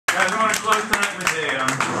Guys, I want to close tonight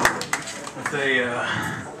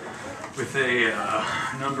with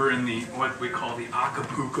a number in the what we call the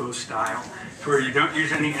Acapulco style, where you don't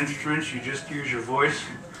use any instruments, you just use your voice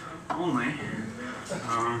only.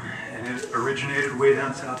 And it originated way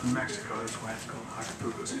down south in Mexico. That's why it's called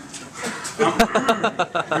Acapulco style.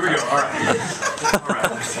 Here we go. All right. All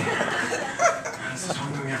right. Let's see. This is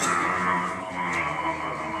one again.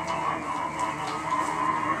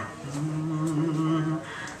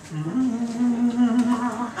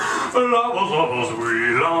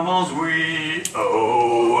 Lemmons, we,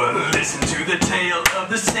 oh, listen to the tale of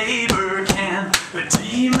the Sabrecanthe, the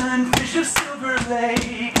demon fish of Silver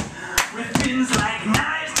Lake, with fins like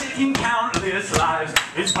knives taking countless lives.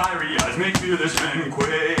 Its fiery eyes make fearless men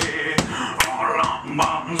quake.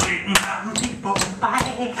 Lemmons eating down people by,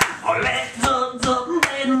 oh, let's up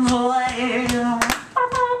and away.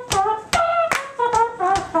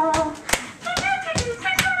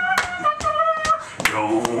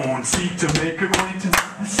 Don't seek to make acquaintance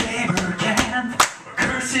with the Sabrecanthe.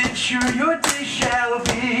 Cursed sure your day shall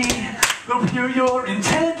be. Though pure your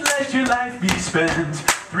intent, let your life be spent.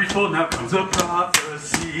 Threefold now comes a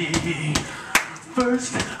prophecy.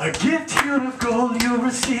 First, a gift hewn of gold you'll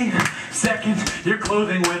receive. Second, your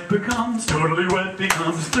clothing wet becomes, totally wet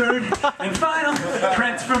becomes. Third, and final,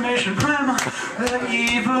 transformation primal. The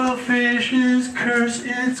evil fish's curse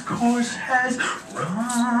its course has run.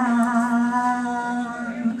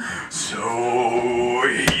 So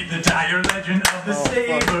heed the dire legend of the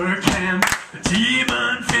Sabrecanthe, the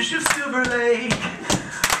demon fish of Silver Lake,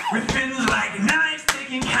 with fins like knives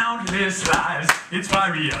taking countless lives. Its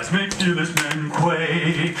fiery eyes make fearless men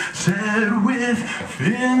quake. Said with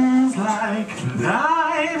fins like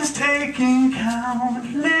knives taking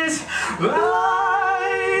countless lives.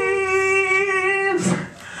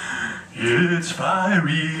 Its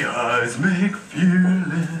fiery eyes make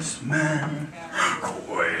fearless men quake.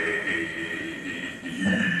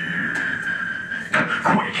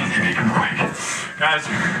 Quake, they make them quake. Guys,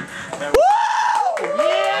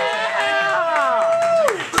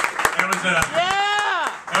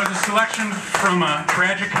 that was a selection from a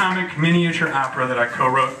tragicomic miniature opera that I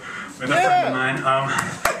co-wrote with a friend of mine.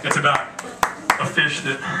 It's about a fish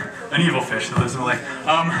an evil fish that lives in the lake.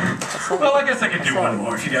 Well, I guess I could do one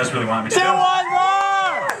more if you guys really want me to. Do one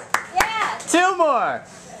more! Yeah! 2 more!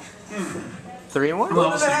 3 more? Well,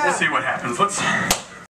 we'll see what happens. Let's